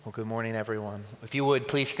Well, good morning, everyone. If you would,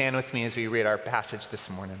 please stand with me as we read our passage this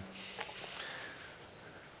morning.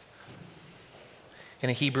 In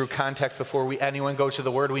a Hebrew context, before anyone goes to the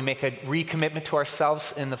word, we make a recommitment to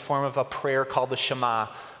ourselves in the form of a prayer called the Shema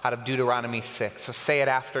out of Deuteronomy 6. So say it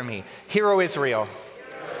after me. Hear, O Israel,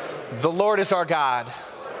 the Lord is our God,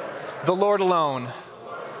 the Lord alone.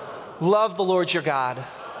 Love the Lord your God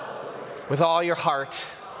with all your heart,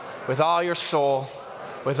 with all your soul,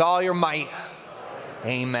 with all your might.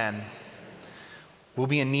 Amen. We'll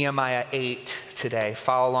be in Nehemiah 8 today.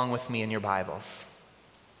 Follow along with me in your Bibles.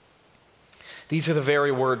 These are the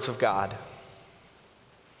very words of God.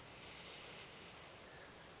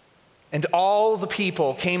 And all the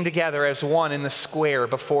people came together as one in the square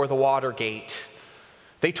before the water gate.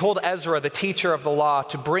 They told Ezra, the teacher of the law,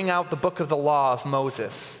 to bring out the book of the law of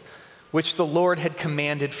Moses, which the Lord had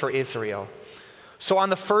commanded for Israel. So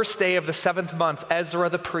on the first day of the 7th month, Ezra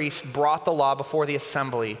the priest brought the law before the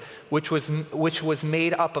assembly, which was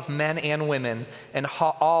made up of men and women, and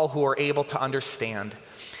all who were able to understand.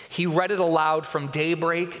 He read it aloud from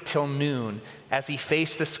daybreak till noon as he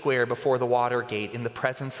faced the square before the water gate in the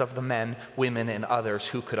presence of the men, women, and others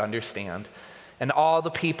who could understand. And all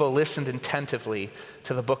the people listened attentively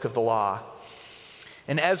to the book of the law.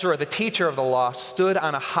 And Ezra, the teacher of the law, stood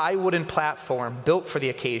on a high wooden platform built for the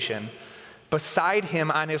occasion. Beside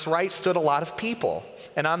him on his right stood a lot of people,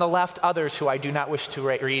 and on the left others who I do not wish to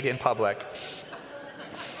read in public.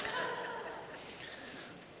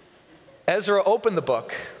 Ezra opened the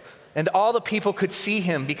book, and all the people could see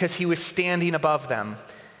him because he was standing above them.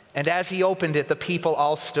 And as he opened it, the people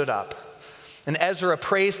all stood up. And Ezra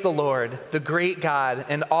praised the Lord, the great God,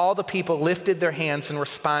 and all the people lifted their hands and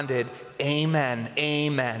responded, "Amen,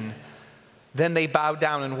 amen." Then they bowed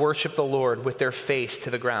down and worshiped the Lord with their face to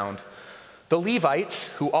the ground. The Levites,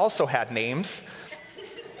 who also had names,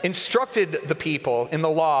 instructed the people in the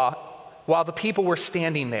law while the people were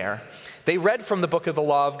standing there. They read from the book of the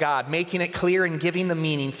law of God, making it clear and giving the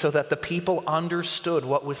meaning so that the people understood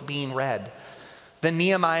what was being read. Then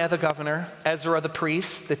Nehemiah the governor, Ezra the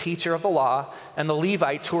priest, the teacher of the law, and the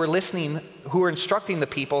Levites who were instructing the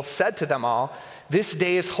people said to them all, "This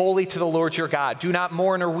day is holy to the Lord your God. Do not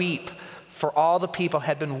mourn or weep." For all the people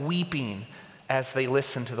had been weeping as they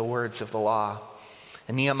listened to the words of the law.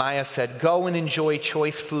 And Nehemiah said, "Go and enjoy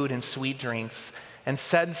choice food and sweet drinks, and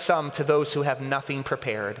send some to those who have nothing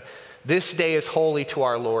prepared. This day is holy to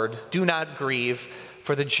our Lord. Do not grieve,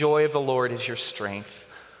 for the joy of the Lord is your strength."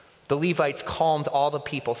 The Levites calmed all the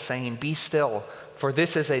people, saying, "Be still, for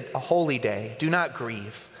this is a holy day. Do not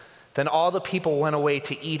grieve." Then all the people went away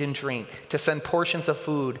to eat and drink, to send portions of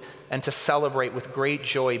food, and to celebrate with great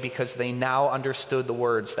joy because they now understood the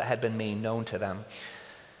words that had been made known to them.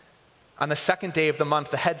 On the second day of the month,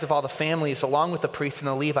 the heads of all the families, along with the priests and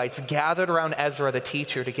the Levites, gathered around Ezra the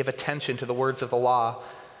teacher to give attention to the words of the law.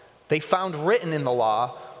 They found written in the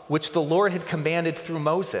law, which the Lord had commanded through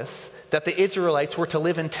Moses, that the Israelites were to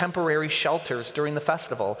live in temporary shelters during the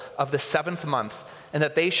festival of the 7th month, and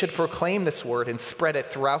that they should proclaim this word and spread it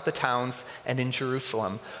throughout the towns and in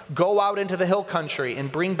Jerusalem. Go out into the hill country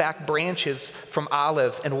and bring back branches from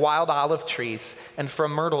olive and wild olive trees, and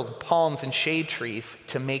from myrtles, palms, and shade trees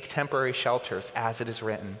to make temporary shelters, as it is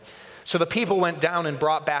written. So the people went down and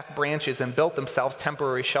brought back branches and built themselves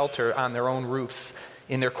temporary shelter on their own roofs,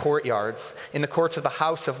 in their courtyards, in the courts of the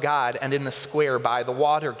house of God, and in the square by the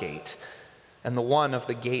water gate, and the one of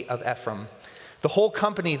the gate of Ephraim. The whole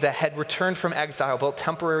company that had returned from exile built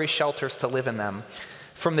temporary shelters to live in them.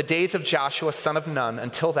 From the days of Joshua, son of Nun,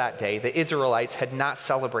 until that day, the Israelites had not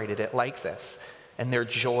celebrated it like this, and their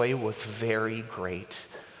joy was very great.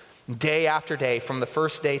 Day after day, from the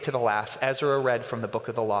first day to the last, Ezra read from the book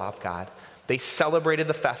of the law of God. They celebrated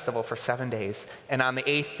the festival for 7 days, and on the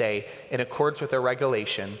 8th day, in accordance with their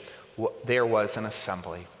regulation, there was an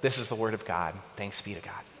assembly. This is the word of God. Thanks be to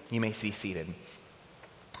God. You may be seated.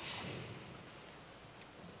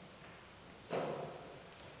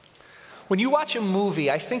 When you watch a movie,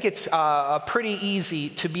 I think it's pretty easy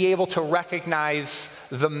to be able to recognize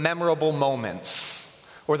the memorable moments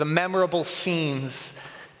or the memorable scenes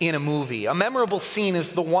in a movie. A memorable scene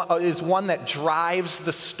is one that drives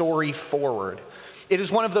the story forward. It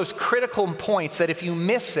is one of those critical points that if you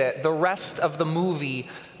miss it, the rest of the movie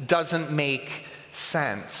doesn't make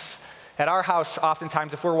sense. At our house,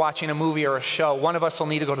 oftentimes, if we're watching a movie or a show, one of us will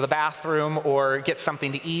need to go to the bathroom or get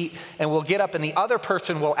something to eat, and we'll get up and the other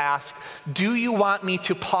person will ask, "Do you want me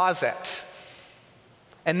to pause it?"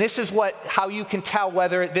 And this is how you can tell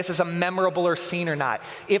whether this is a memorable scene or not.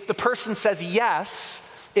 If the person says yes,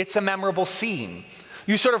 it's a memorable scene.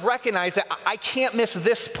 You sort of recognize that I can't miss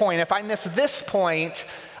this point. If I miss this point,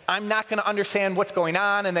 I'm not going to understand what's going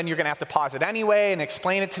on, and then you're going to have to pause it anyway and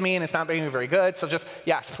explain it to me, and it's not being very good. So just,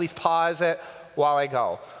 yes, please pause it while I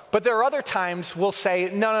go. But there are other times we'll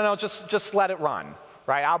say, no, just let it run,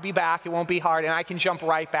 right? I'll be back, it won't be hard, and I can jump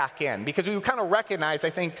right back in. Because we kind of recognize, I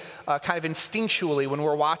think, kind of instinctually when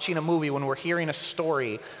we're watching a movie, when we're hearing a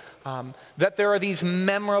story, that there are these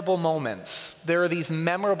memorable moments, there are these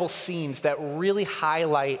memorable scenes that really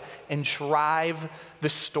highlight and drive the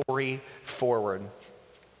story forward.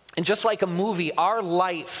 And just like a movie, our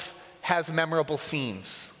life has memorable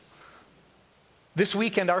scenes. This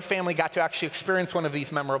weekend, our family got to actually experience one of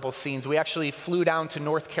these memorable scenes. We actually flew down to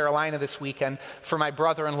North Carolina this weekend for my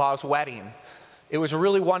brother-in-law's wedding. It was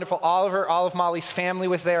really wonderful. All of Molly's family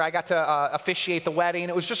was there. I got to officiate the wedding.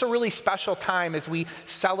 It was just a really special time as we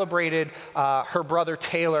celebrated her brother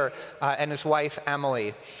Taylor and his wife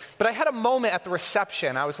Emily. But I had a moment at the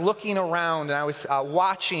reception. I was looking around and I was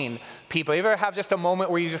watching people. You ever have just a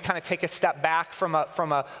moment where you just kind of take a step back from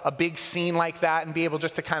a big scene like that and be able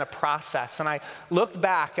just to kind of process? And I looked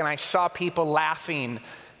back and I saw people laughing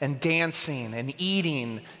and dancing and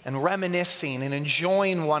eating and reminiscing and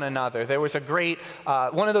enjoying one another. There was a great,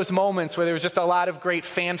 one of those moments where there was just a lot of great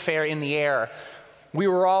fanfare in the air. We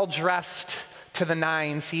were all dressed to the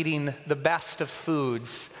nines, eating the best of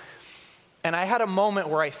foods. And I had a moment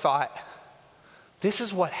where I thought, this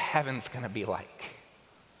is what heaven's gonna be like.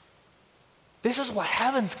 This is what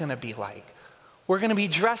heaven's gonna be like. We're gonna be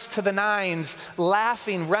dressed to the nines,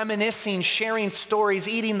 laughing, reminiscing, sharing stories,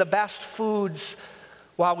 eating the best foods,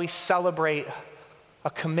 while we celebrate a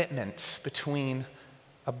commitment between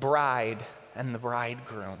a bride and the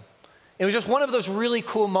bridegroom. It was just one of those really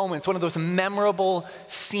cool moments, one of those memorable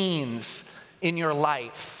scenes in your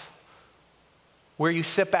life where you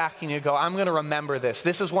sit back and you go, I'm going to remember this.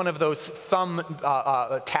 This is one of those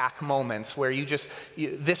thumbtack moments where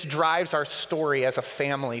this drives our story as a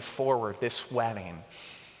family forward, this wedding.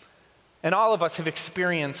 And all of us have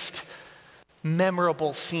experienced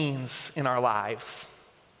memorable scenes in our lives.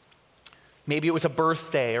 Maybe it was a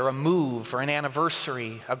birthday or a move or an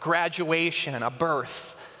anniversary, a graduation, a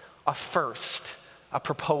birth, a first, a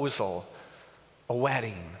proposal, a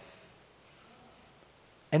wedding.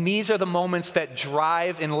 And these are the moments that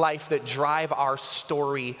drive in life, that drive our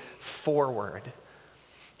story forward.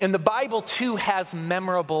 And the Bible too has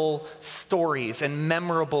memorable stories and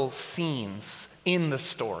memorable scenes in the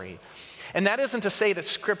story. And that isn't to say that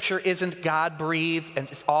Scripture isn't God-breathed and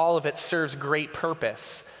all of it serves great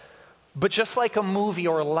purpose. But just like a movie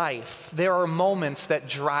or life, there are moments that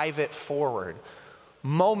drive it forward.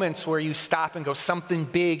 Moments where you stop and go, something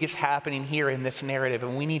big is happening here in this narrative,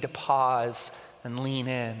 and we need to pause and lean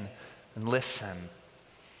in and listen.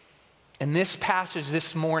 And this passage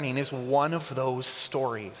this morning is one of those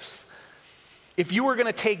stories. If you were going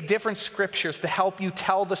to take different scriptures to help you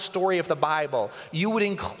tell the story of the Bible, you would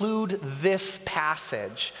include this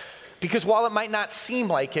passage. Because while it might not seem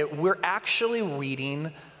like it, we're actually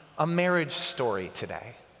reading a marriage story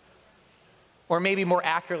today. Or maybe more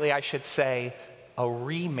accurately, I should say, a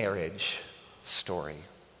remarriage story.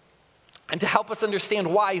 And to help us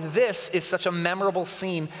understand why this is such a memorable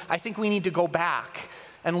scene, I think we need to go back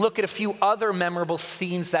and look at a few other memorable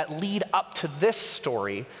scenes that lead up to this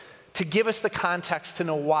story to give us the context to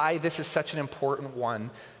know why this is such an important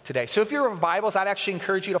one today. So if you have Bibles, I'd actually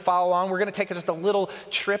encourage you to follow along. We're going to take just a little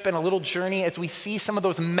trip and a little journey as we see some of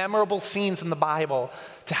those memorable scenes in the Bible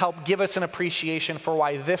to help give us an appreciation for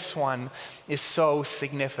why this one is so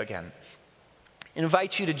significant. I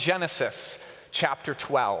invite you to Genesis chapter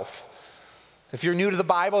 12. If you're new to the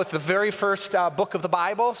Bible, it's the very first book of the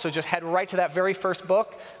Bible, so just head right to that very first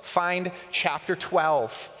book, find chapter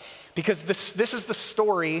 12. Because this is the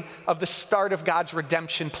story of the start of God's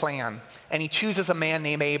redemption plan. And he chooses a man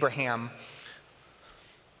named Abraham.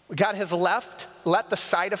 God has let the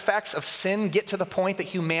side effects of sin get to the point that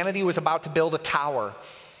humanity was about to build a tower.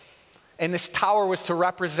 And this tower was to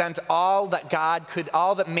represent all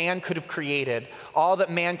that man could have created, all that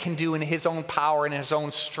man can do in his own power and his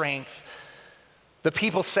own strength. The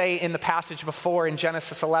people say in the passage before in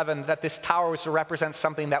Genesis 11 that this tower was to represent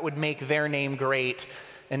something that would make their name great.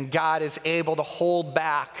 And God is able to hold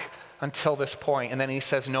back until this point. And then he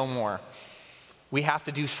says, no more. We have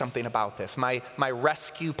to do something about this. My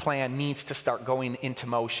rescue plan needs to start going into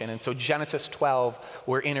motion. And so Genesis 12,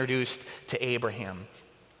 we're introduced to Abraham.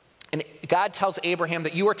 And God tells Abraham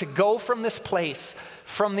that you are to go from this place,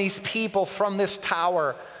 from these people, from this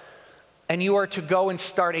tower, and you are to go and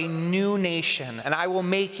start a new nation. And I will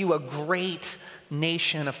make you a great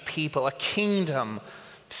nation of people, a kingdom,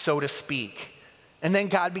 so to speak. And then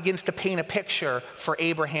God begins to paint a picture for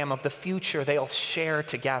Abraham of the future they'll share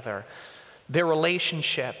together. their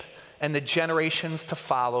relationship and the generations to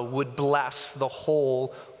follow would bless the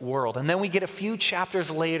whole world. And then we get a few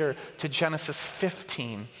chapters later to Genesis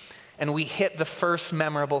 15, and we hit the first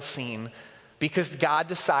memorable scene because God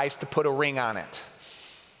decides to put a ring on it.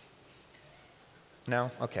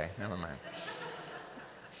 No? Okay, never mind.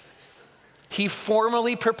 He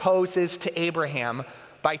formally proposes to Abraham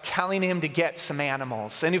by telling him to get some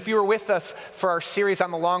animals. And if you were with us for our series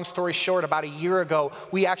on the long story short about a year ago,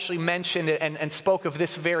 we actually mentioned it and spoke of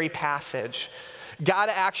this very passage. God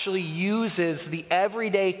actually uses the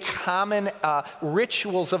everyday common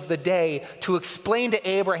rituals of the day to explain to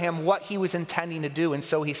Abraham what he was intending to do. And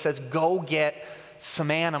so he says, go get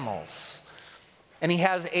some animals. And he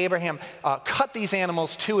has Abraham cut these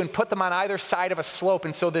animals too and put them on either side of a slope.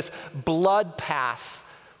 And so this blood path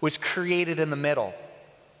was created in the middle.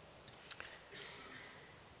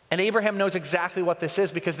 And Abraham knows exactly what this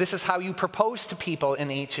is because this is how you propose to people in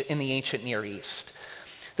the ancient Near East.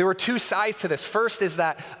 There were two sides to this. First is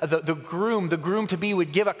that the groom-to-be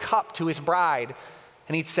would give a cup to his bride,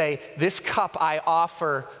 and he'd say, this cup I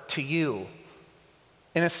offer to you.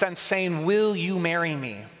 In a sense saying, will you marry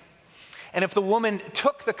me? And if the woman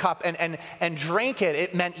took the cup and drank it,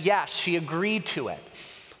 it meant yes, she agreed to it.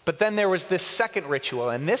 But then there was this second ritual,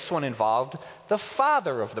 and this one involved the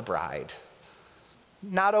father of the bride.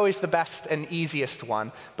 Not always the best and easiest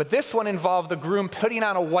one, but this one involved the groom putting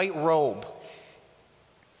on a white robe.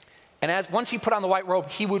 And once he put on the white robe,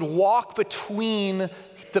 he would walk between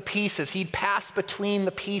the pieces. He'd pass between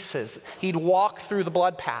the pieces. He'd walk through the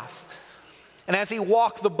blood path. And as he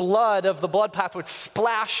walked, the blood of the blood path would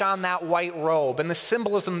splash on that white robe. And the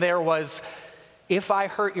symbolism there was, if I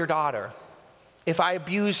hurt your daughter, if I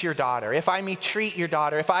abuse your daughter, if I mistreat your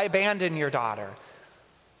daughter, if I abandon your daughter,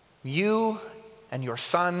 you and your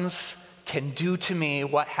sons can do to me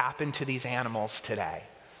what happened to these animals today.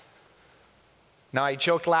 Now, I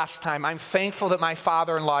joked last time, I'm thankful that my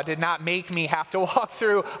father-in-law did not make me have to walk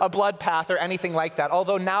through a blood path or anything like that.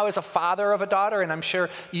 Although now as a father of a daughter, and I'm sure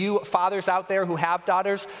you fathers out there who have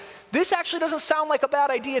daughters, this actually doesn't sound like a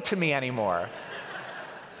bad idea to me anymore.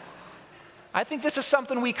 I think this is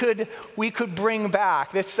something we could bring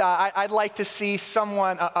back. I'd like to see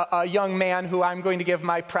someone, a young man who I'm going to give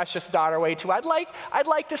my precious daughter away to. I'd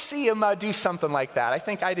like to see him do something like that. I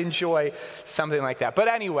think I'd enjoy something like that. But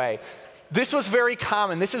anyway, this was very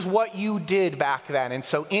common. This is what you did back then. And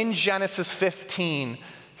so in Genesis 15,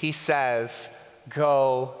 he says,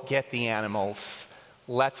 go get the animals.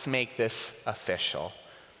 Let's make this official.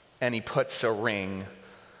 And he puts a ring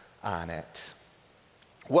on it.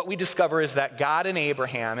 What we discover is that God and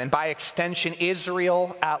Abraham, and by extension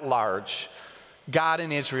Israel at large, God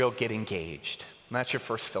and Israel get engaged. And that's your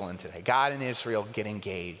first fill-in today. God and Israel get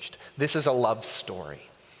engaged. This is a love story.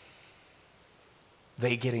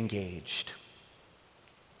 They get engaged.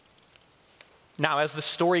 Now, as the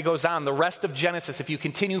story goes on, the rest of Genesis, if you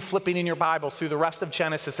continue flipping in your Bibles through the rest of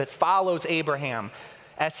Genesis, it follows Abraham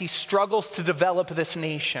as he struggles to develop this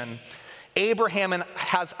nation. Abraham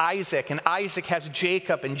has Isaac, and Isaac has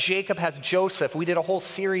Jacob, and Jacob has Joseph. We did a whole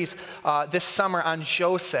series this summer on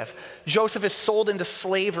Joseph. Joseph is sold into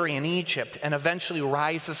slavery in Egypt and eventually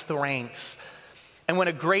rises the ranks. And when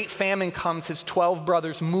a great famine comes, his 12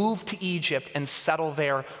 brothers move to Egypt and settle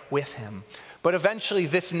there with him. But eventually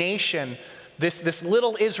this nation, this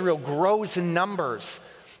little Israel, grows in numbers,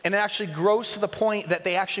 and it actually grows to the point that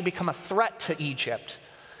they actually become a threat to Egypt.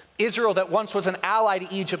 Israel, that once was an ally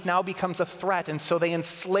to Egypt, now becomes a threat, and so they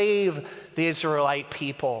enslave the Israelite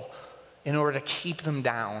people in order to keep them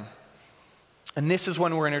down. And this is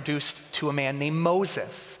when we're introduced to a man named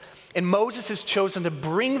Moses. And Moses is chosen to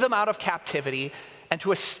bring them out of captivity and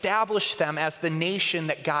to establish them as the nation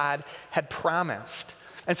that God had promised.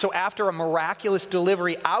 And so after a miraculous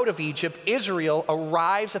delivery out of Egypt, Israel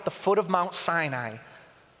arrives at the foot of Mount Sinai,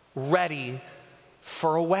 ready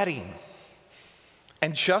for a wedding.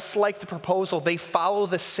 And just like the proposal, they follow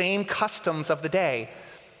the same customs of the day.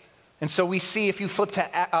 And so we see, if you flip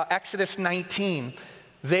to Exodus 19,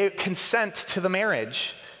 they consent to the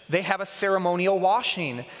marriage. They have a ceremonial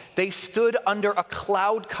washing. They stood under a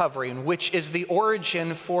cloud covering, which is the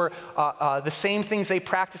origin for the same things they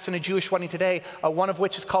practice in a Jewish wedding today, one of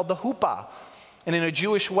which is called the huppah. And in a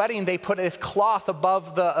Jewish wedding, they put this cloth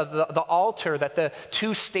above the altar that the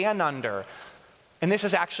two stand under. And this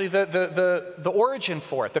is actually the origin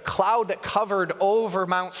for it. The cloud that covered over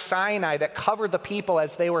Mount Sinai, that covered the people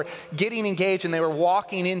as they were getting engaged and they were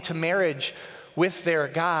walking into marriage with their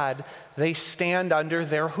God, they stand under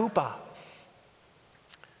their huppah.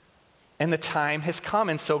 And the time has come.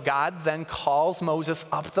 And so God then calls Moses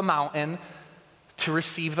up the mountain to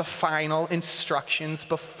receive the final instructions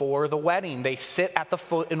before the wedding. They sit at the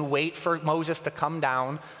foot and wait for Moses to come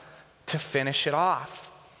down to finish it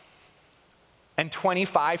off. And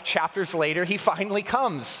 25 chapters later, he finally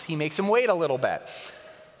comes. He makes him wait a little bit.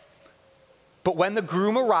 But when the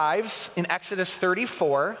groom arrives in Exodus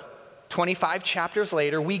 34, 25 chapters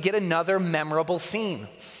later, we get another memorable scene.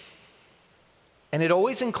 And it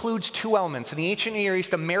always includes two elements. In the ancient Near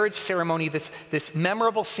East, a marriage ceremony, this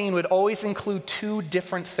memorable scene would always include two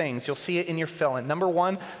different things. You'll see it in your fill-in. Number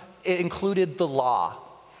one, it included the law.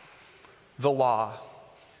 The law.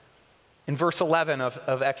 In verse 11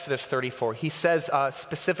 of Exodus 34, he says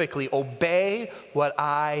specifically, obey what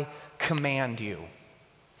I command you.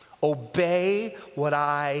 Obey what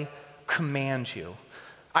I command you.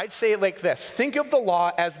 I'd say it like this. Think of the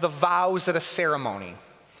law as the vows at a ceremony.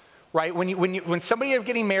 Right? When somebody is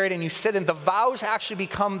getting married and you sit in, the vows actually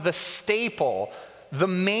become the staple, the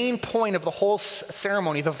main point of the whole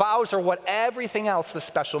ceremony. The vows are what everything else, the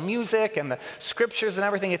special music and the scriptures and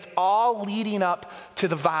everything, it's all leading up to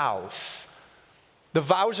the vows. The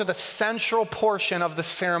vows are the central portion of the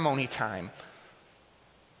ceremony time.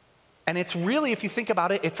 And it's really, if you think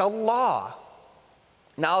about it, it's a law.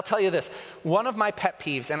 Now, I'll tell you this. One of my pet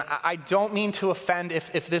peeves, and I don't mean to offend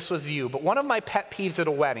if this was you, but one of my pet peeves at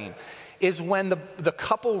a wedding is when the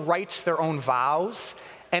couple writes their own vows,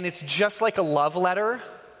 and it's just like a love letter.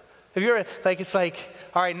 Have you ever, it's like,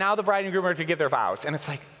 all right, now the bride and groom are to give their vows. And it's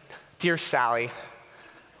like, dear Sally,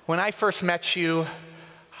 when I first met you,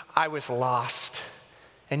 I was lost,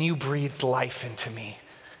 and you breathed life into me.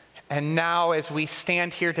 And now as we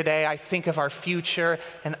stand here today, I think of our future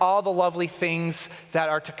and all the lovely things that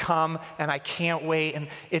are to come, and I can't wait, and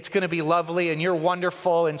it's going to be lovely, and you're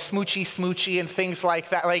wonderful, and smoochy and things like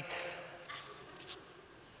that.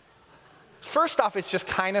 First off, it's just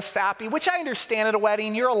kind of sappy, which I understand at a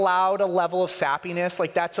wedding. You're allowed a level of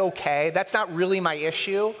sappiness, that's okay. That's not really my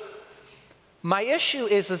issue. My issue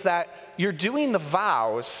is that you're doing the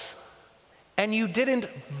vows, and you didn't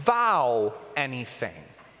vow anything.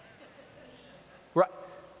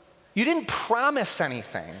 You didn't promise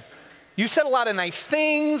anything. You said a lot of nice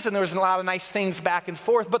things, and there was a lot of nice things back and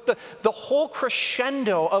forth, but the whole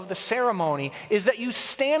crescendo of the ceremony is that you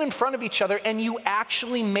stand in front of each other and you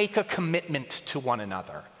actually make a commitment to one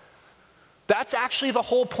another. That's actually the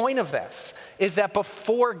whole point of this, is that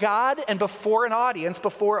before God and before an audience,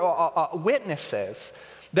 before witnesses,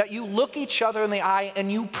 that you look each other in the eye and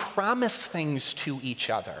you promise things to each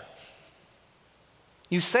other.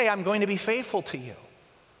 You say, I'm going to be faithful to you.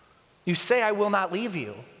 You say, I will not leave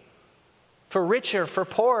you. For richer, for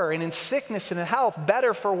poorer, and in sickness and in health,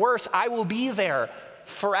 better, for worse, I will be there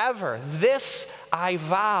forever. This I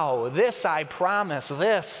vow, this I promise,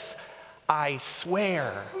 this I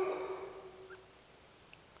swear.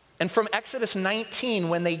 And from Exodus 19,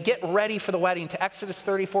 when they get ready for the wedding, to Exodus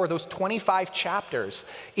 34, those 25 chapters,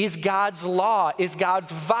 is God's law, is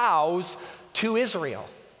God's vows to Israel.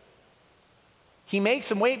 He makes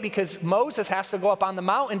them wait because Moses has to go up on the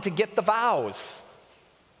mountain to get the vows.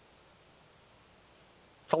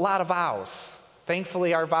 It's a lot of vows.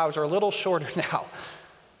 Thankfully, our vows are a little shorter now.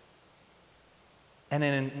 And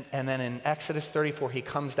then in Exodus 34, he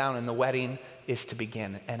comes down and the wedding is to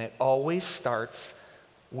begin. And it always starts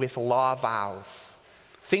with law vows.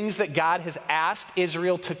 Things that God has asked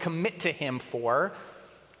Israel to commit to him for.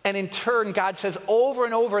 And in turn, God says over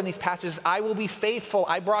and over in these passages, I will be faithful.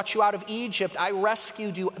 I brought you out of Egypt. I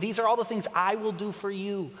rescued you. These are all the things I will do for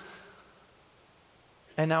you.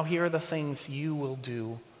 And now here are the things you will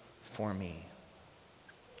do for me.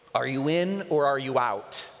 Are you in or are you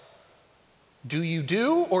out? Do you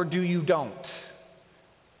do or do you don't?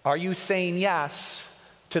 Are you saying yes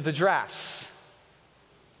to the dress?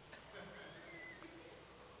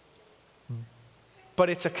 But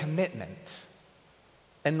it's a commitment.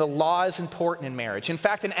 And the law is important in marriage. In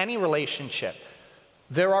fact, in any relationship,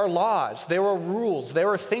 there are laws, there are rules, there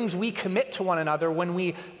are things we commit to one another when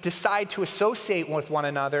we decide to associate with one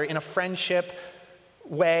another in a friendship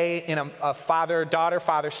way, in a father-daughter,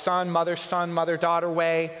 father-son, mother-daughter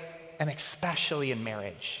way, and especially in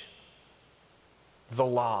marriage. The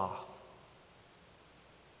law.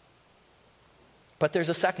 But there's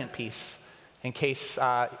a second piece, in case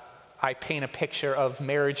I paint a picture of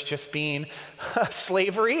marriage just being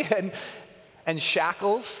slavery and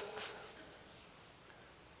shackles.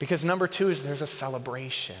 Because number two is there's a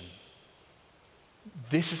celebration.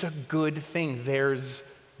 This is a good thing. There's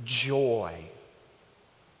joy.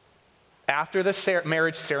 After the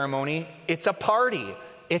marriage ceremony, it's a party.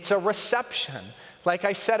 It's a reception. Like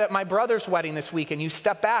I said at my brother's wedding this week, and you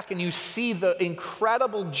step back and you see the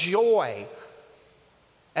incredible joy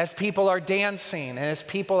as people are dancing, and as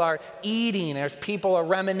people are eating, as people are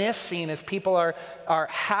reminiscing, as people are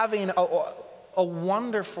having a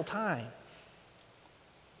wonderful time.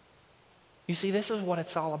 You see, this is what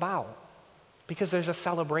it's all about, because there's a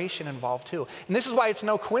celebration involved too. And this is why it's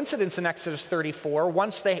no coincidence in Exodus 34,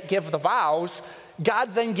 once they give the vows,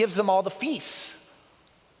 God then gives them all the feasts.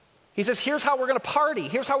 He says, here's how we're going to party.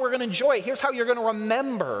 Here's how we're going to enjoy. Here's how you're going to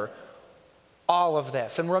remember all of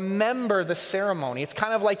this and remember the ceremony. It's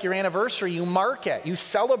kind of like your anniversary. You mark it. You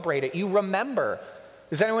celebrate it. You remember.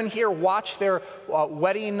 Does anyone here watch their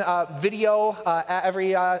wedding video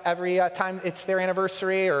every time it's their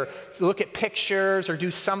anniversary, or look at pictures or do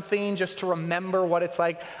something just to remember what it's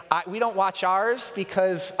like? We don't watch ours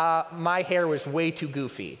because my hair was way too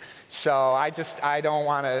goofy. So I don't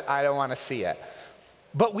want to see it.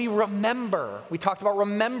 But we remember. We talked about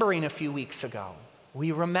remembering a few weeks ago.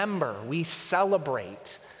 We remember. We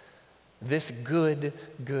celebrate this good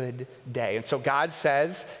day. And so God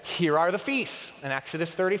says, here are the feasts. In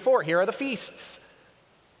Exodus 34, here are the feasts.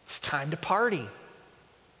 It's time to party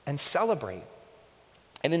and celebrate.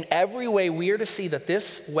 And in every way, we are to see that at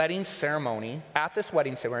this wedding ceremony,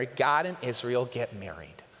 God and Israel get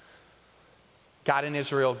married. God and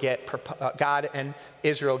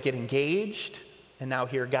Israel get engaged. And now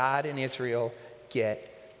here, God and Israel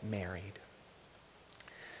get married.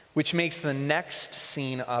 Which makes the next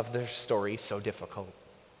scene of the story so difficult.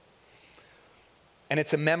 And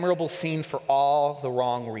it's a memorable scene for all the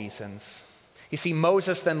wrong reasons. You see,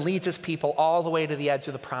 Moses then leads his people all the way to the edge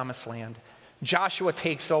of the promised land. Joshua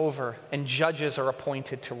takes over, and judges are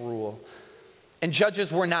appointed to rule. And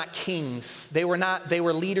judges were not kings. They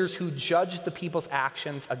were leaders who judged the people's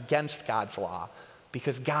actions against God's law,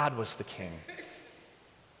 because God was the king.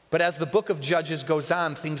 But as the book of Judges goes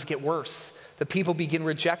on, things get worse. The people begin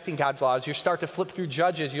rejecting God's law. As you start to flip through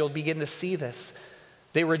Judges, you'll begin to see this.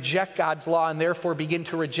 They reject God's law and therefore begin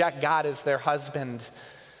to reject God as their husband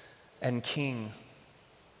and king.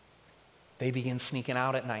 They begin sneaking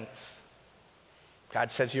out at nights.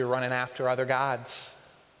 God says, you're running after other gods.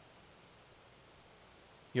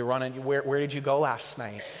 You're running, where did you go last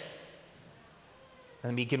night?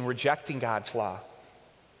 And begin rejecting God's law.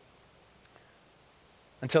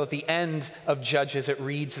 Until at the end of Judges, it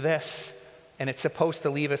reads this, and it's supposed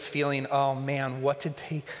to leave us feeling, oh man, what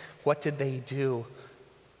did they do?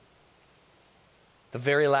 The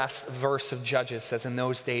very last verse of Judges says, in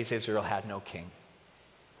those days Israel had no king.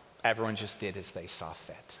 Everyone just did as they saw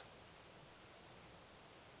fit.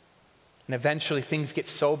 And eventually things get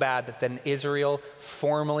so bad that then Israel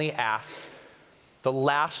formally asks the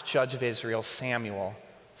last judge of Israel, Samuel,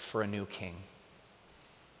 for a new king.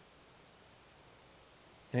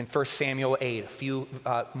 And in 1 Samuel 8, a few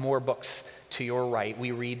more books to your right,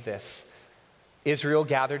 we read this. Israel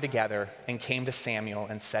gathered together and came to Samuel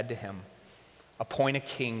and said to him, appoint a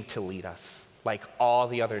king to lead us, like all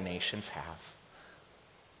the other nations have.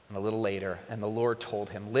 And a little later, and the Lord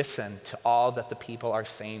told him, listen to all that the people are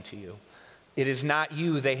saying to you. It is not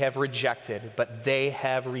you they have rejected, but they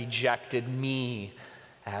have rejected me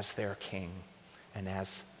as their king. And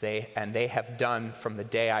they have done from the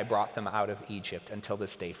day I brought them out of Egypt until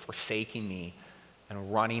this day, forsaking me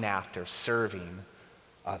and running after, serving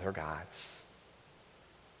other gods.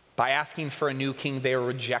 By asking for a new king, they are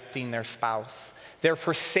rejecting their spouse. They're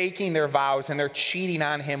forsaking their vows, and they're cheating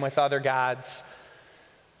on him with other gods.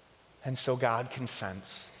 And so God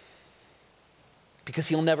consents, because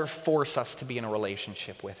he'll never force us to be in a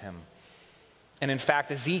relationship with him. And in fact,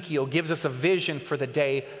 Ezekiel gives us a vision for the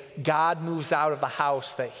day God moves out of the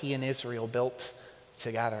house that he and Israel built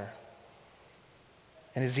together.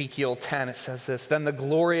 In Ezekiel 10, it says this, then the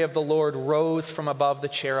glory of the Lord rose from above the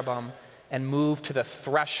cherubim and moved to the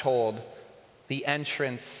threshold, the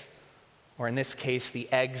entrance, or in this case,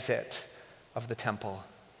 the exit of the temple.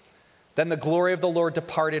 Then the glory of the Lord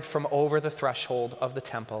departed from over the threshold of the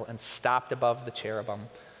temple and stopped above the cherubim.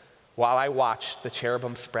 While I watched, the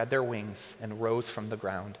cherubim spread their wings and rose from the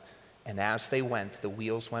ground. And as they went, the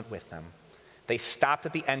wheels went with them. They stopped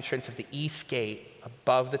at the entrance of the east gate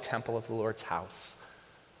above the temple of the Lord's house.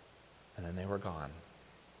 And then they were gone.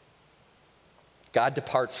 God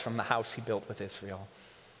departs from the house he built with Israel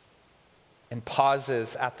and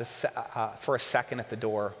pauses for a second at the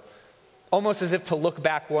door, almost as if to look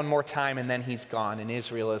back one more time, and then he's gone, and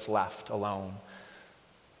Israel is left alone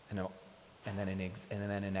and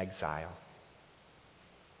then in exile.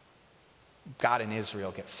 God and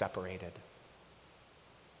Israel get separated.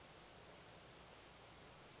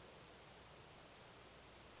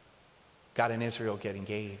 God and Israel get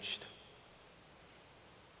engaged.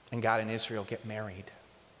 And God and Israel get married.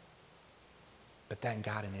 But then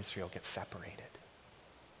God and Israel get separated.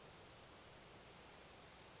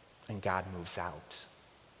 and God moves out.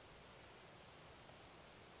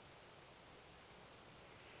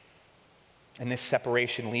 And this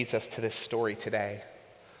separation leads us to this story today.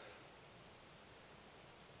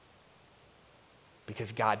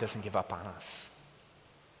 Because God doesn't give up on us.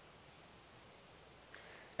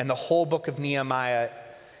 And the whole book of Nehemiah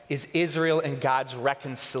is Israel and God's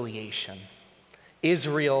reconciliation.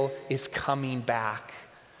 Israel is coming back.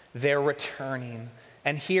 They're returning.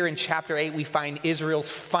 And here in chapter 8, we find Israel's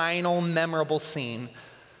final memorable scene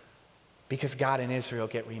because God and Israel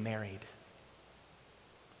get remarried.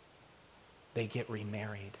 They get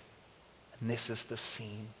remarried. And this is the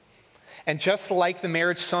scene. And just like the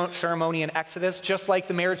marriage ceremony in Exodus, just like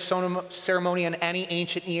the marriage ceremony in any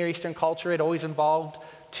ancient Near Eastern culture, it always involved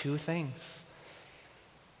two things.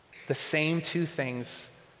 The same two things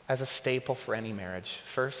as a staple for any marriage.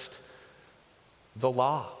 First, the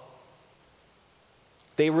law.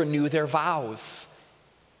 They renew their vows.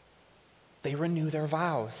 They renew their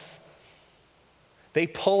vows. They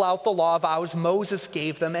pull out the law vows Moses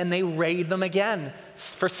gave them and they read them again.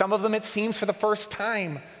 For some of them, it seems for the first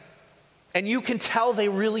time. And you can tell they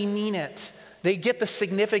really mean it. They get the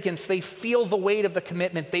significance. They feel the weight of the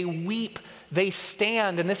commitment. They weep. They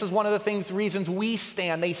stand. And this is one of the reasons we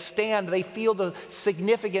stand. They stand. They feel the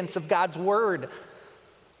significance of God's word.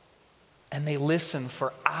 And they listen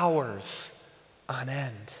for hours on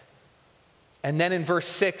end. And then in verse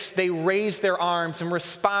 6, they raise their arms and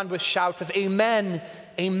respond with shouts of amen,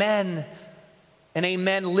 amen. And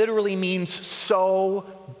amen literally means so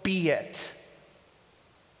be it.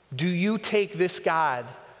 Do you take this God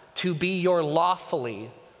to be your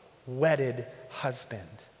lawfully wedded husband?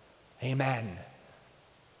 Amen.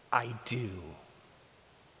 I do.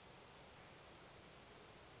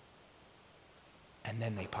 And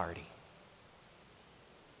then they party.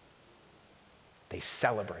 They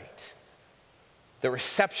celebrate. The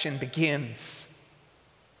reception begins.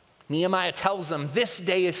 Nehemiah tells them, this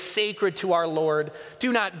day is sacred to our Lord.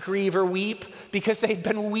 Do not grieve or weep, because they've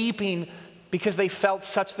been weeping because they felt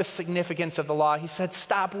such the significance of the law. He said,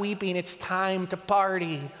 stop weeping. It's time to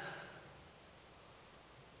party.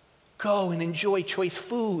 Go and enjoy choice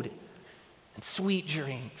food and sweet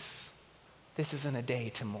drinks. This isn't a day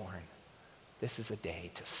to mourn. This is a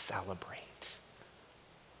day to celebrate.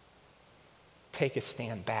 Take a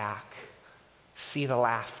stand back. See the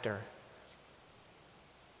laughter.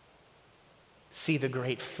 See the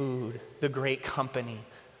great food, the great company,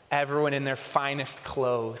 everyone in their finest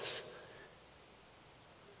clothes.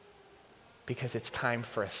 Because it's time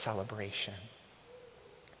for a celebration.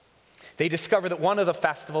 They discover that one of the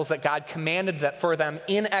festivals that God commanded that for them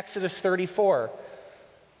in Exodus 34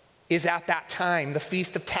 is at that time, the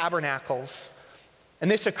Feast of Tabernacles.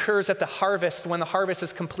 And this occurs at the harvest, when the harvest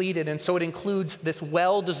is completed. And so it includes this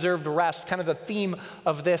well-deserved rest. Kind of the theme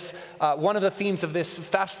of this, one of the themes of this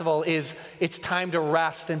festival is it's time to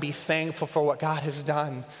rest and be thankful for what God has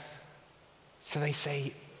done. So they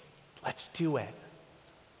say, let's do it.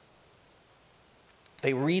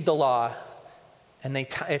 They read the law, and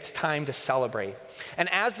it's time to celebrate. And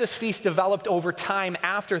as this feast developed over time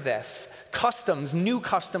after this, new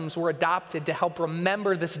customs were adopted to help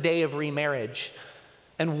remember this day of remarriage.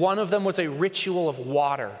 And one of them was a ritual of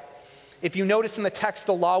water. If you notice in the text,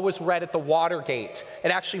 the law was read at the water gate. It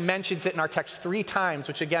actually mentions it in our text 3 times,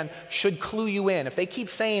 which again should clue you in. If they keep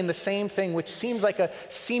saying the same thing, which seems like a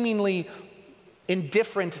seemingly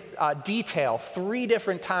indifferent detail, 3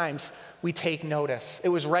 different times, we take notice. It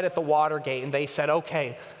was read at the water gate, and they said,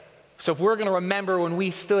 okay, so if we're going to remember when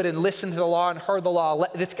we stood and listened to the law and heard the law,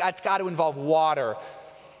 it's got to involve water.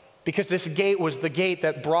 Because this gate was the gate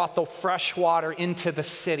that brought the fresh water into the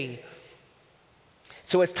city.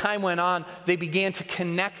 So as time went on, they began to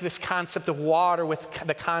connect this concept of water with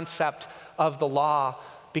the concept of the law.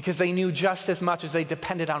 Because they knew just as much as they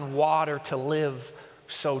depended on water to live,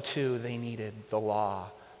 so too they needed the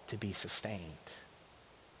law to be sustained.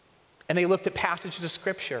 And they looked at passages of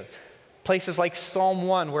Scripture, places like Psalm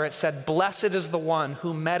 1, where it said, blessed is the one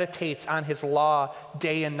who meditates on his law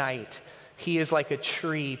day and night. He is like a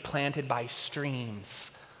tree planted by streams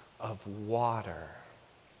of water.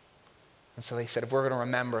 And so they said, if we're going to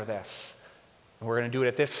remember this, and we're going to do it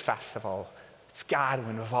at this festival, it's got to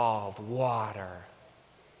involve water.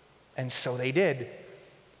 And so they did.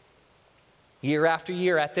 Year after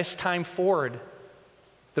year, at this time forward,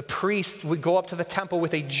 the priest would go up to the temple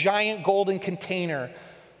with a giant golden container,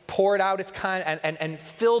 poured out and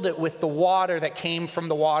filled it with the water that came from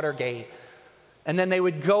the water gate. And then they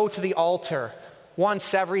would go to the altar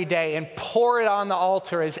once every day and pour it on the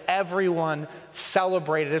altar as everyone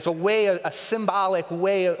celebrated, as a way, a symbolic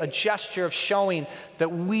way, a gesture of showing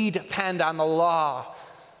that we depend on the law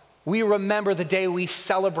We remember the day we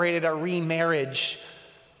celebrated our remarriage.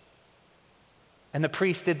 And the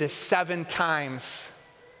priest did this 7 times.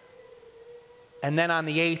 And then on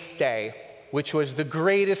the 8th day, which was the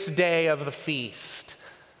greatest day of the feast,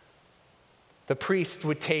 the priest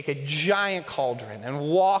would take a giant cauldron and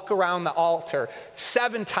walk around the altar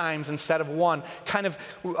 7 times instead of 1, kind of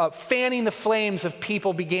fanning the flames of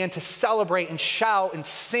people began to celebrate and shout and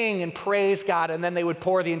sing and praise God, and then they would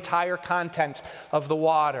pour the entire contents of the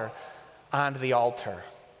water onto the altar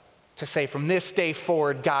to say, from this day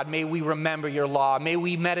forward, God, may we remember your law. May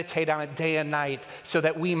we meditate on it day and night so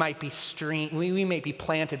that we might be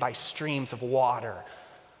planted by streams of water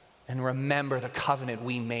and remember the covenant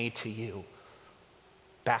we made to you.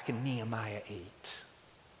 Back in Nehemiah 8,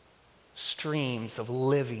 streams of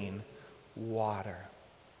living water.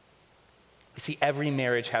 You see, every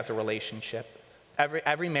marriage has a relationship.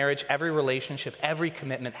 Every marriage, every relationship, every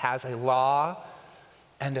commitment has a law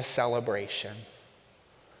and a celebration.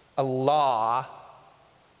 A law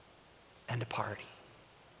and a party.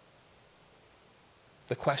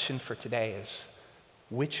 The question for today is,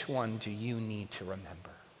 which one do you need to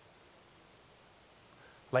remember?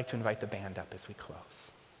 I'd like to invite the band up as we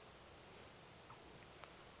close.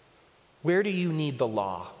 Where do you need the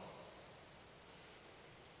law?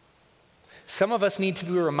 Some of us need to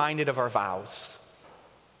be reminded of our vows.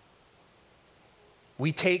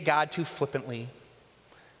 We take God too flippantly,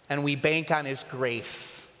 and we bank on his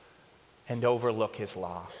grace and overlook his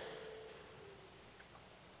law.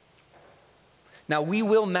 Now, we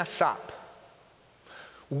will mess up.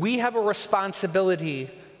 We have a responsibility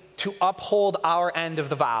to uphold our end of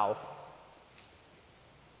the vow.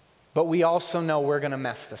 But we also know we're going to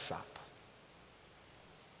mess this up.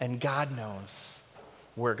 And God knows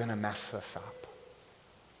we're going to mess this up.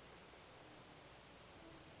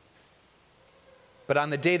 But on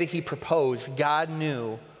the day that he proposed, God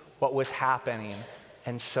knew what was happening,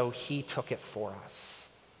 and so he took it for us.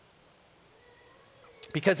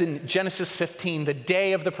 Because in Genesis 15, the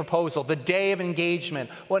day of the proposal, the day of engagement,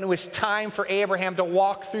 when it was time for Abraham to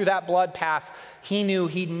walk through that blood path, he knew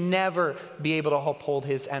he'd never be able to uphold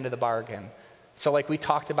his end of the bargain. So like we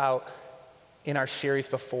talked about in our series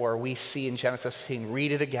before, we see in Genesis 15,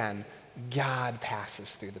 read it again, God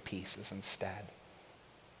passes through the pieces instead.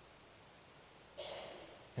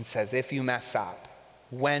 And says, if you mess up,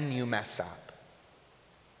 when you mess up,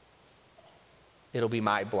 it'll be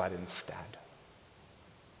my blood instead.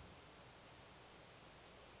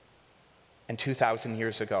 And 2,000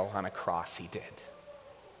 years ago on a cross, he did.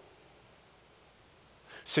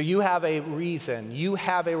 So you have a reason, you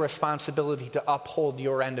have a responsibility to uphold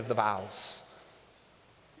your end of the vows.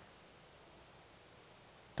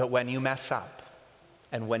 But when you mess up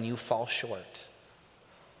and when you fall short,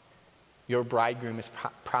 your bridegroom is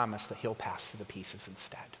promised that he'll pass through the pieces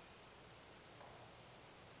instead.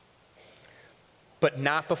 But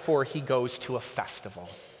not before he goes to a festival.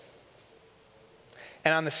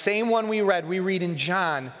 And on the same one we read in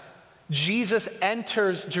John, Jesus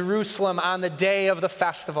enters Jerusalem on the day of the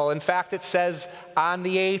festival. In fact, it says on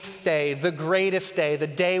the 8th day, the greatest day, the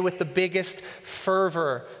day with the biggest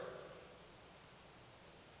fervor.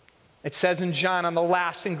 It says in John, on the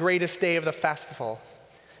last and greatest day of the festival,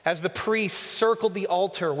 as the priests circled the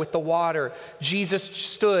altar with the water, Jesus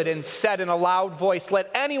stood and said in a loud voice, "Let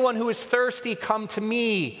anyone who is thirsty come to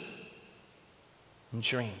me and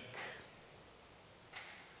drink.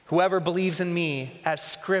 Whoever believes in me, as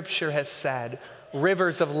Scripture has said,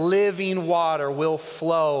 rivers of living water will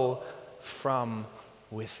flow from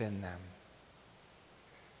within them."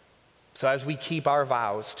 So as we keep our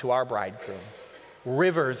vows to our bridegroom,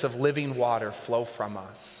 rivers of living water flow from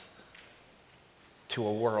us to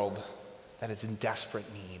a world that is in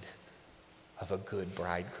desperate need of a good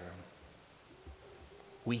bridegroom.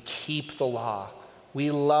 We keep the law. We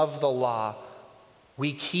love the law.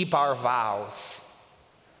 We keep our vows.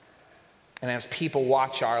 And as people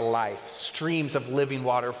watch our life, streams of living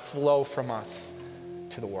water flow from us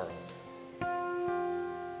to the world.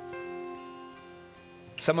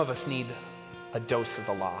 Some of us need a dose of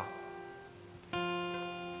the law.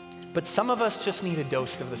 But some of us just need a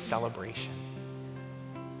dose of the celebration.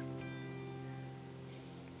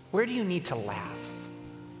 Where do you need to laugh?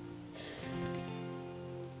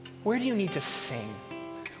 Where do you need to sing?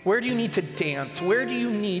 Where do you need to dance? Where do you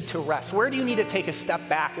need to rest? Where do you need to take a step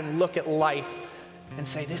back and look at life and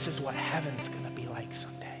say, this is what heaven's going to be like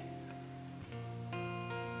someday?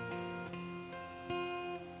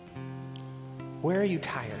 Where are you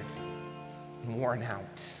tired and worn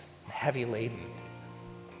out and heavy laden?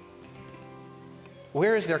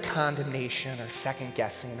 Where is there condemnation or second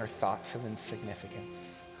guessing or thoughts of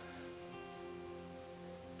insignificance?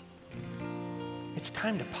 it's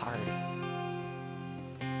time to party.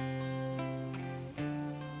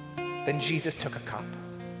 Then Jesus took a cup.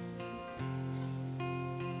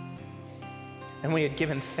 And when he had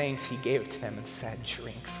given thanks, he gave it to them and said,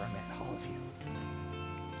 "Drink from it, all of you.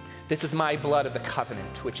 This is my blood of the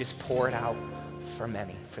covenant, which is poured out for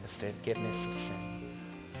many for the forgiveness of sin.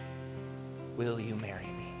 Will you marry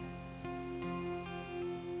me?"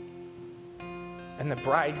 And the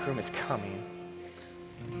bridegroom is coming,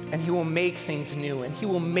 and he will make things new, and he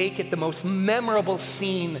will make it the most memorable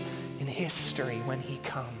scene in history when he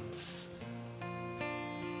comes.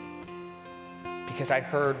 Because I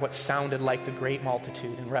heard what sounded like the great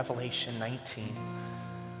multitude in Revelation 19,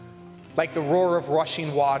 like the roar of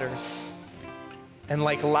rushing waters, and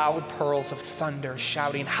like loud pearls of thunder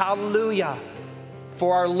shouting, "Hallelujah,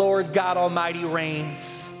 for our Lord God Almighty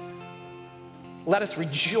reigns. Let us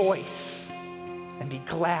rejoice and be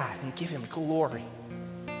glad and give him glory.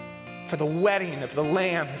 For the wedding of the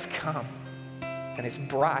Lamb has come, and his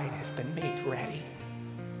bride has been made ready.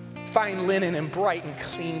 Fine linen and bright and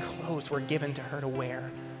clean clothes were given to her to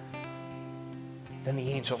wear." Then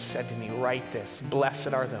the angel said to me, "Write this,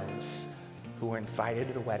 blessed are those who are invited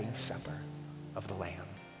to the wedding supper of the Lamb."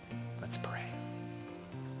 Let's pray.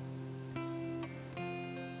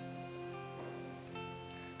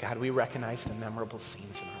 God, we recognize the memorable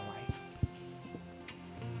scenes in our life.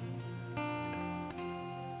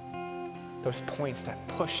 Those points that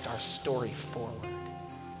pushed our story forward.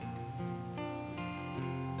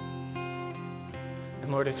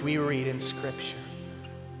 And Lord, as we read in Scripture,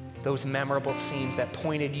 those memorable scenes that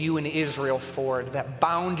pointed you and Israel forward, that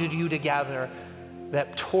bounded you together,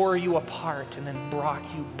 that tore you apart and then brought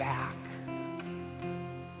you back.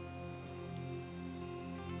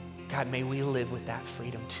 God, may we live with that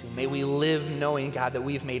freedom too. May we live knowing, God, that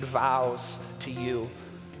we've made vows to you,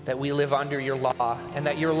 that we live under your law, and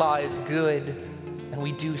that your law is good, and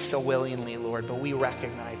we do so willingly, Lord. But we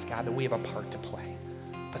recognize, God, that we have a part to play.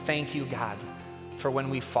 But thank you, God, for when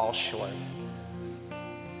we fall short,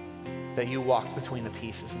 that you walked between the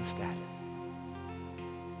pieces instead.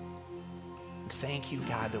 Thank you,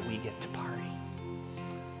 God, that we get to party.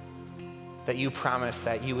 That you promised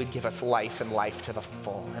that you would give us life and life to the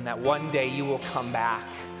full, and that one day you will come back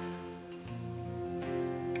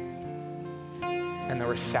and the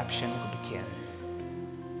reception will begin.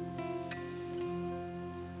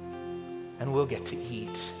 And we'll get to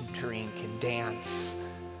eat and drink and dance,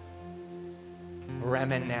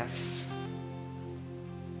 reminisce,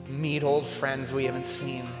 meet old friends we haven't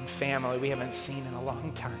seen and family we haven't seen in a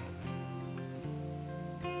long time.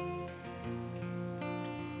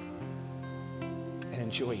 And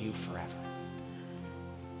enjoy you forever.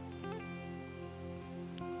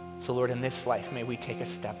 So Lord, in this life, may we take a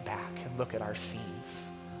step back and look at our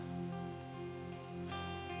scenes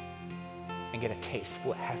and get a taste of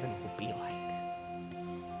what heaven will be like.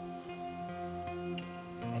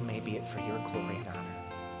 And may be it for your glory and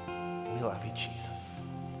honor. We love you, Jesus.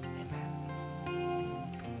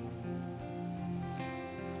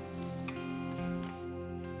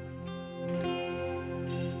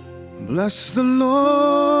 Bless the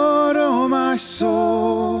Lord, oh my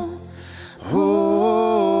soul,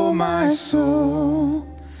 oh my soul.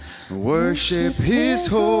 Worship his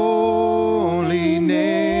holy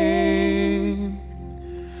name.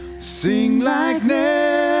 Sing like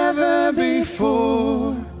never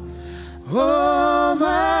before, oh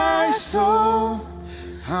my soul.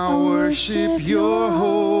 I worship your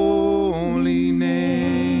holy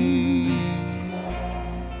name.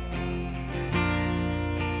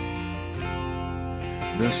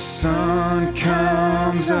 The sun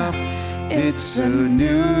comes up, it's a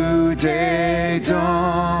new day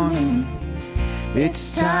dawning.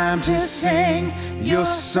 It's time to sing your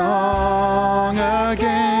song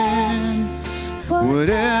again.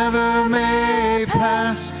 Whatever may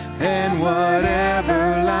pass and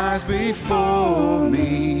whatever lies before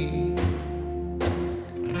me,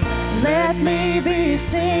 let me be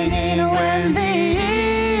singing when the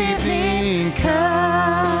evening comes.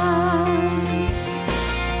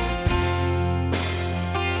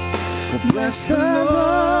 Bless the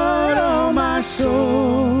Lord, oh my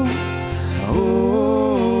soul,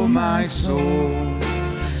 oh my soul,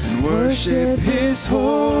 and worship his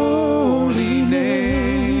holy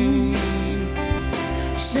name.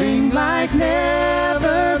 Sing like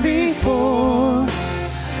never before,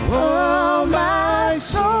 oh my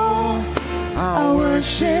soul, I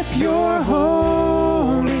worship your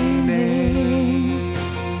holy name.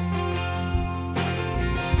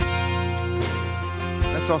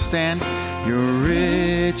 Let's all stand. You're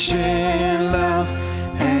rich in love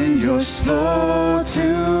and you're slow to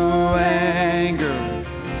anger.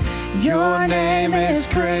 Your name is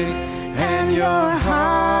great and your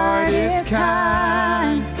heart is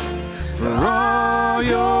kind. For all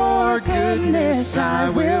your goodness I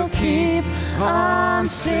will keep on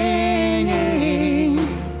singing.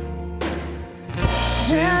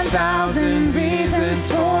 10,000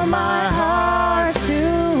 reasons for my heart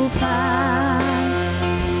to find.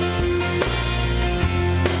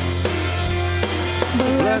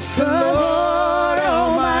 Bless the Lord,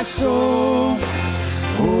 oh my soul,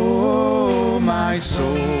 oh my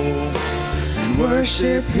soul, and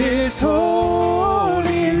worship his holy